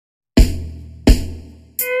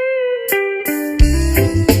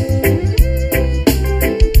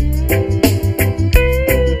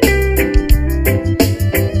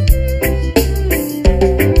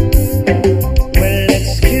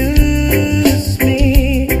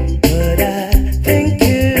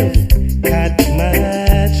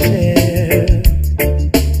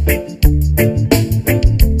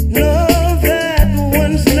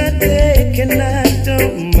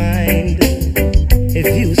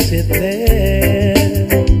sit there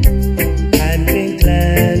and be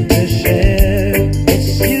glad to share.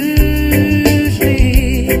 It's usually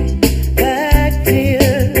back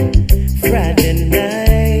here Friday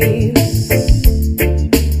nights.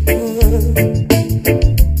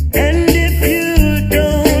 And if you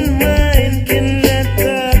don't mind, can I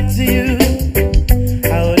talk to you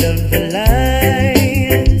out of the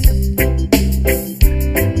lights?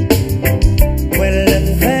 Well,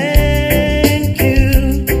 thank you.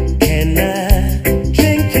 Can I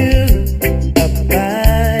drink you a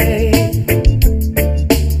bite?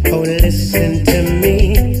 Oh, listen to me.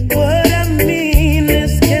 What I mean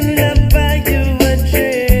is, can I buy you a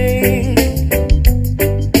drink?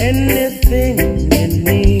 Anything you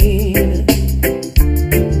need.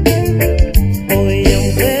 Oh, you're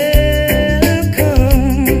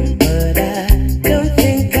welcome, but I don't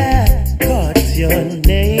think I caught your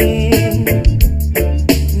name.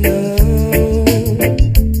 No.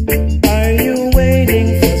 Are you waiting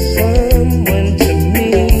for someone to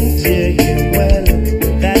meet you? Well,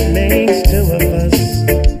 that makes two of us.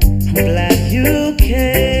 I'm glad you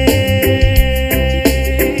came.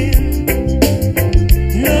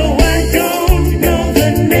 No, I don't know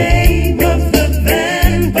the name of the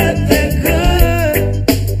band, but they're good,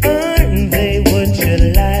 aren't they? Would you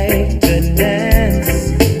like to dance?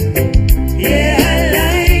 Yeah, I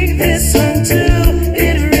like this song too.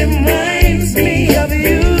 It reminds me of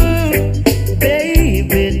you.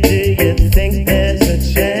 Baby, do you think there's a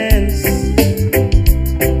chance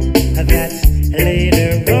that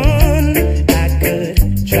later on I could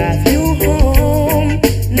drive you home?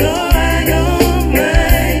 No, I don't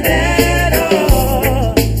mind at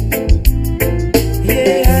all.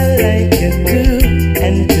 Yeah, I like you too.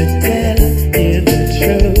 And to tell you the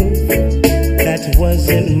truth, that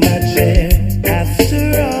wasn't much air after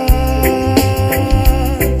all.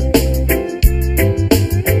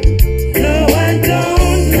 No, I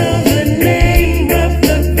don't know the name of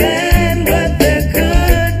the band, but they're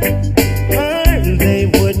good, aren't they?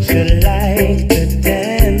 Would you like to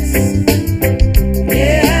dance?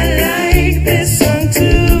 Yeah, I like this song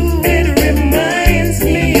too. It reminds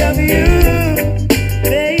me of you.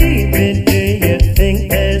 Baby, do you think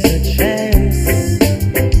there's a chance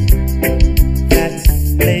that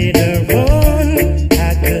later on I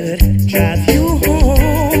could drive you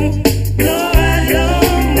home? No, I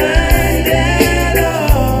don't mind at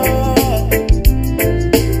all.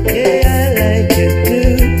 Yeah, I like it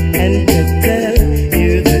too. And to tell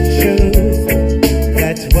you the truth,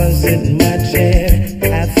 that wasn't much air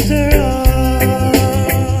after all.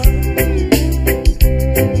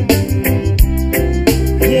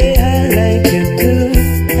 Yeah, I like it too.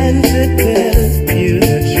 And to tell you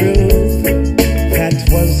the truth, that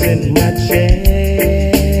wasn't much air.